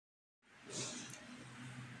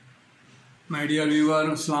My dear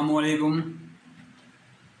viewer, Asslamo Alykum.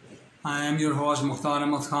 I am your host Mukhtar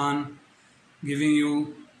Ahmed Khan, giving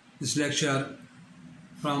you this lecture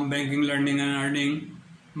from Banking, Learning and Earning.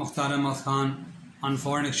 Mukhtar Ahmed Khan on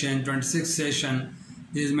Foreign Exchange 26th session.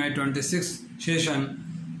 This is my 26th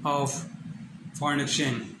session of Foreign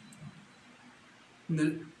Exchange. In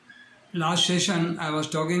the last session, I was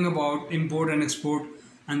talking about import and export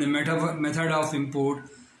and the method of import.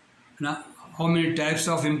 Now, how many types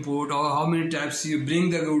of import or how many types you bring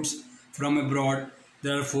the goods from abroad.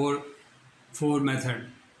 There are four methods.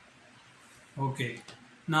 Okay.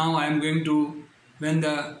 Now I am going to, when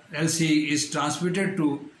the LC is transmitted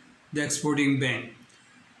to the exporting bank,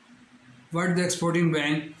 what the exporting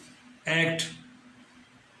bank act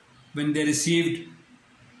when they received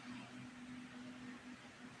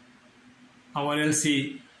our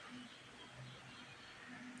LC,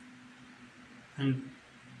 and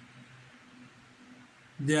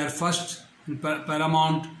their first and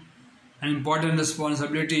paramount and important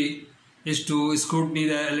responsibility is to scrutiny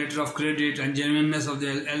the letter of credit and genuineness of the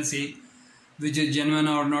LC, which is genuine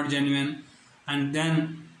or not genuine, and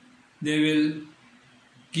then they will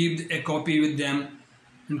keep a copy with them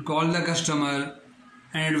and call the customer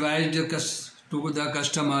and advise to the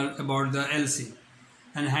customer about the LC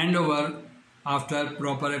and hand over after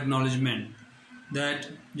proper acknowledgement that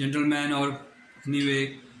gentleman or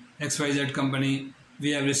anyway XYZ company,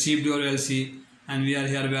 we have received your LC and we are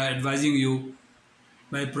hereby advising you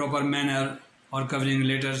by proper manner or covering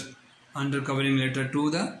letters, under covering letter to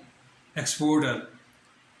the exporter,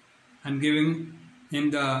 and giving him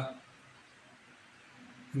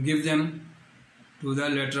give them to the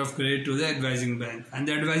letter of credit to the advising bank. And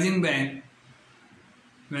the advising bank,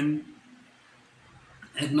 when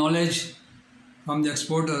acknowledge from the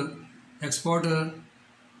exporter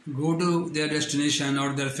go to their destination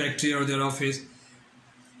or their factory or their office.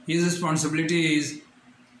 His responsibility is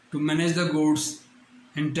to manage the goods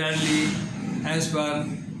entirely as per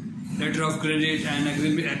letter of credit and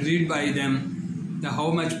agreed by them, the how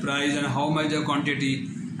much price and how much the quantity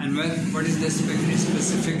and what is the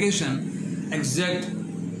specification, exact,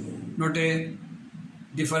 not a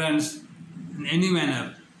difference in any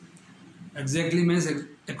manner. Exactly means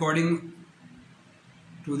according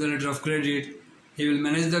to the letter of credit, he will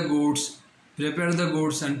manage the goods, prepare the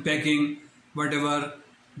goods and packing whatever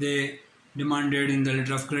they demanded in the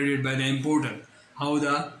letter of credit by the importer. How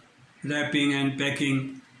the wrapping and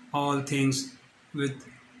packing, all things with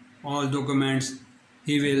all documents,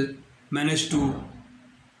 he will manage to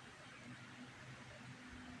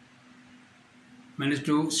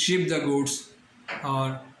ship the goods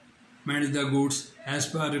or manage the goods as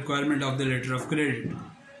per requirement of the letter of credit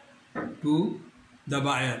to the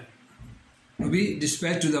buyer, to be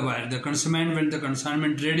dispatched to the buyer. The consignment, when the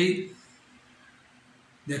consignment ready,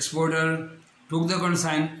 the exporter take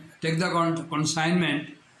the consignment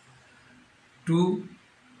to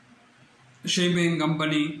shipping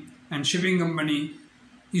company, and shipping company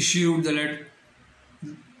issued the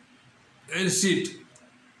receipt.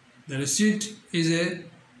 The receipt is a,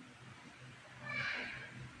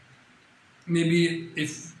 maybe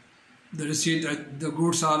if the receipt, the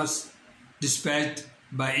goods are dispatched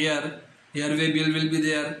by air, airway bill will be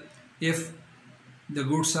there. If the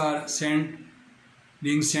goods are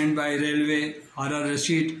being sent by railway, or a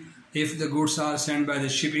receipt. If the goods are sent by the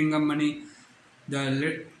shipping company,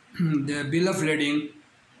 the bill of lading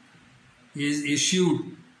is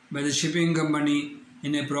issued by the shipping company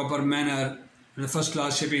in a proper manner. The first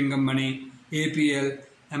class shipping company, APL,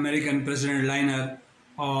 American President Liner,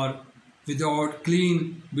 or without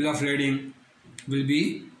clean bill of lading will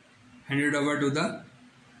be handed over to the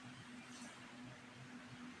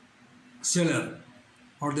seller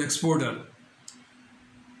or the exporter.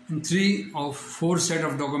 And 3 of 4 set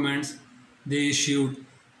of documents they issued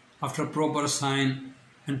after proper sign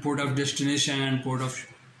and port of destination and port of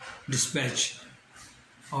dispatch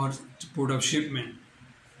or port of shipment,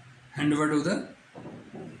 hand over to the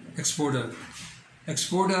exporter.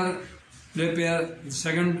 Exporter prepare the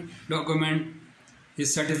second document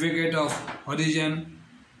is certificate of origin,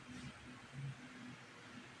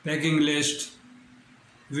 packing list,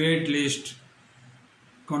 weight list,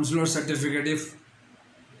 consular certificate if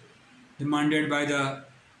demanded by the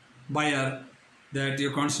buyer that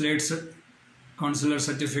your consular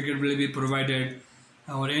certificate will be provided,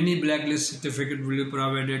 or any blacklist certificate will be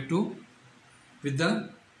provided to with the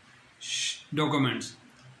documents.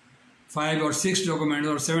 5 or 6 documents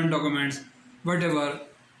or 7 documents, whatever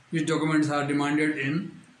which documents are demanded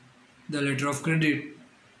in the letter of credit,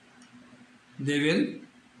 they will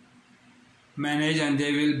manage and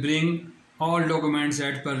they will bring all documents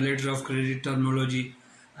as per letter of credit terminology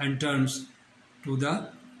and terms to the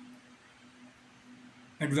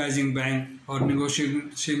advising bank or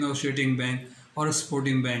negotiating bank or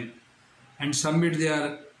exporting bank and submit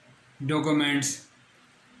their documents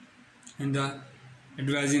in the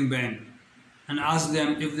advising bank and ask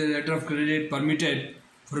them if the letter of credit permitted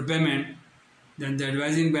for payment, then the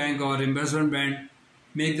advising bank or investment bank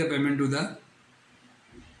make the payment to the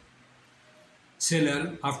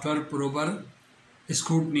seller after proper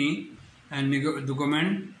scrutiny and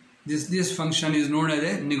document. This function is known as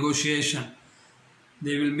a negotiation.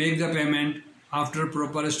 They will make the payment after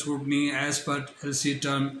proper scrutiny as per LC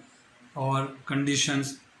term or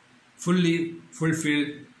conditions fully fulfilled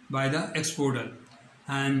by the exporter,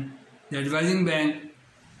 and the advising bank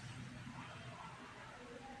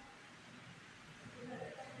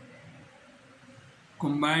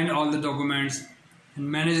combine all the documents and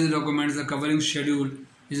manage the documents. The covering schedule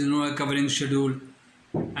is known as covering schedule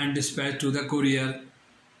and dispatch to the courier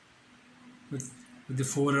with the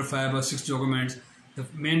 4 or 5 or 6 documents. The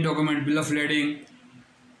main document, bill of lading,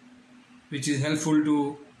 which is helpful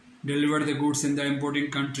to deliver the goods in the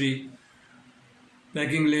importing country,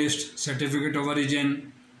 packing list, certificate of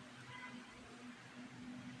origin,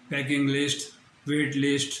 packing list, weight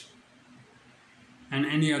list, and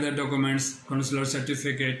any other documents, consular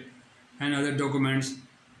certificate and other documents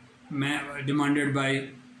demanded by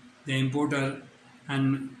the importer,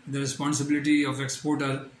 and the responsibility of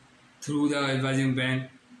exporter through the advising bank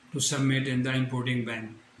to submit in the importing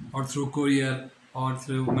bank or through courier or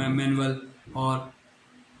through manual or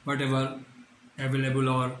whatever available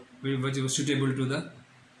or which is suitable to the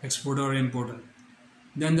exporter or importer.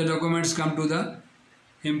 Then the documents come to the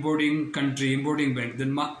importing country, importing bank,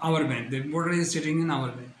 then our bank. The importer is sitting in our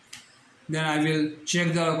bank. Then I will check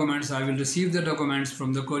the documents. I will receive the documents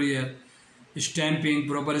from the courier, stamping,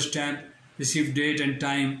 proper stamp, receive date and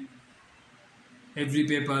time, every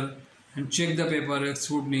paper, and check the paper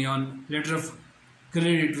scrutiny on letter of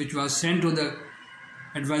credit which was sent to the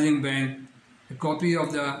advising bank. A copy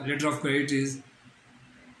of the letter of credit is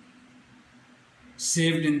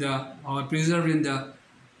saved in the or preserved in the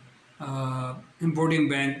importing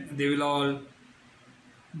bank. They will all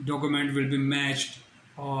document will be matched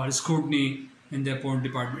or scrutiny in the import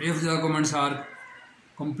department. If the documents are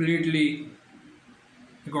completely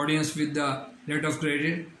accordance with the letter of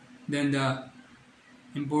credit, then the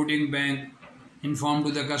importing bank inform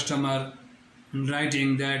to the customer in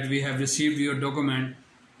writing that we have received your document,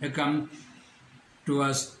 come to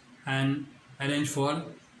us and arrange for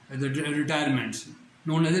the retirements,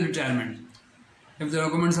 known as a retirement. If the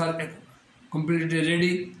documents are completely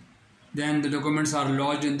ready, then the documents are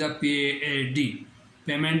lodged in the PAD,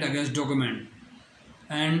 payment against document,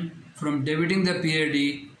 and from debiting the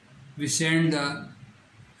PAD we send the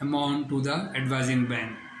amount to the advising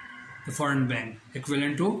bank, the foreign bank,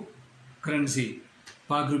 equivalent to currency,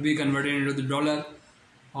 Pak rupee converted into the dollar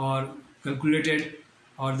or calculated,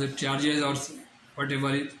 or the charges or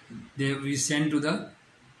whatever it, we send to the,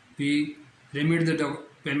 we remit the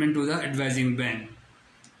payment to the advising bank,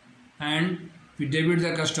 and we debit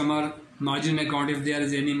the customer margin account if there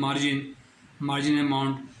is any margin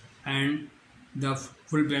amount, and the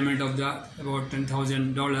full payment of the about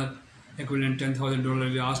 $10,000, equivalent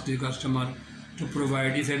 $10,000 we ask the customer to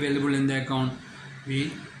provide. If available in the account,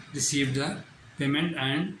 we receive the payment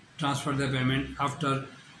and transfer the payment after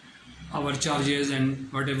our charges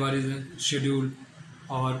and whatever is scheduled,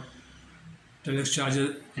 or telex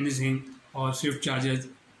charges, anything, or shift charges,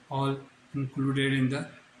 all included in the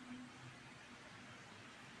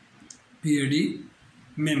PAD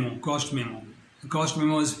memo, cost memo. The cost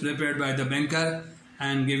memo is prepared by the banker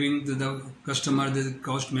and giving to the customer the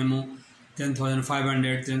cost memo,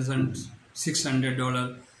 $10,500,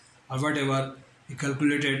 $10,600 or whatever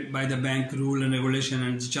calculated by the bank rule and regulation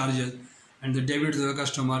and charges, and the debit to the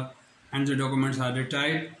customer, and the documents are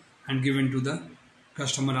retired and given to the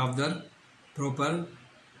customer after proper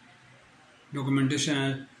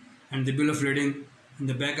documentation, and the bill of lading, and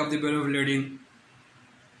the back of the bill of lading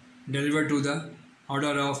delivered to the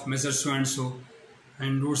order of Messrs. So and so,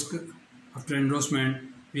 and after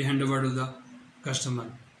endorsement we hand over to the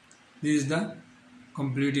customer. This is the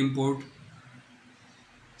complete import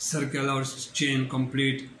circle or chain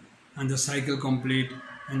complete, and the cycle complete,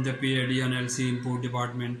 and the PAD and LC import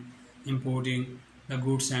department importing the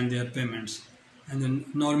goods and their payments, and the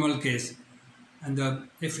normal case, and the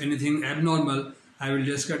if anything abnormal I will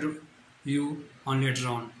discuss you on later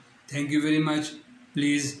on. Thank you very much.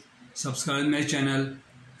 Please subscribe my channel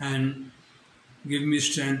and give me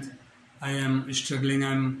strength. I am struggling,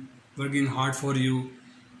 I am working hard for you,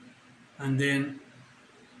 and then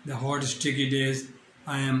the hot sticky days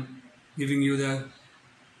I am giving you the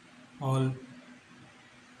all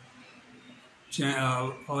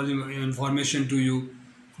all information to you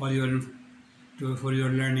for your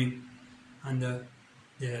learning and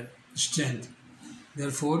their strength.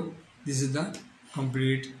 Therefore, this is the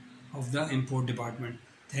complete of the import department.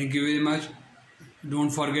 Thank you very much. Don't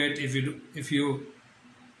forget, if you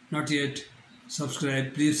not yet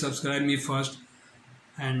subscribe, please subscribe me first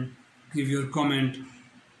and give your comment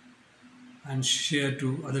and share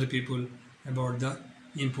to other people about the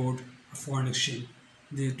import of foreign exchange.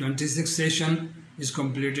 The 26th session is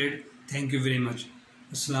completed. Thank you very much.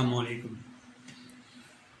 Assalamu Alaikum.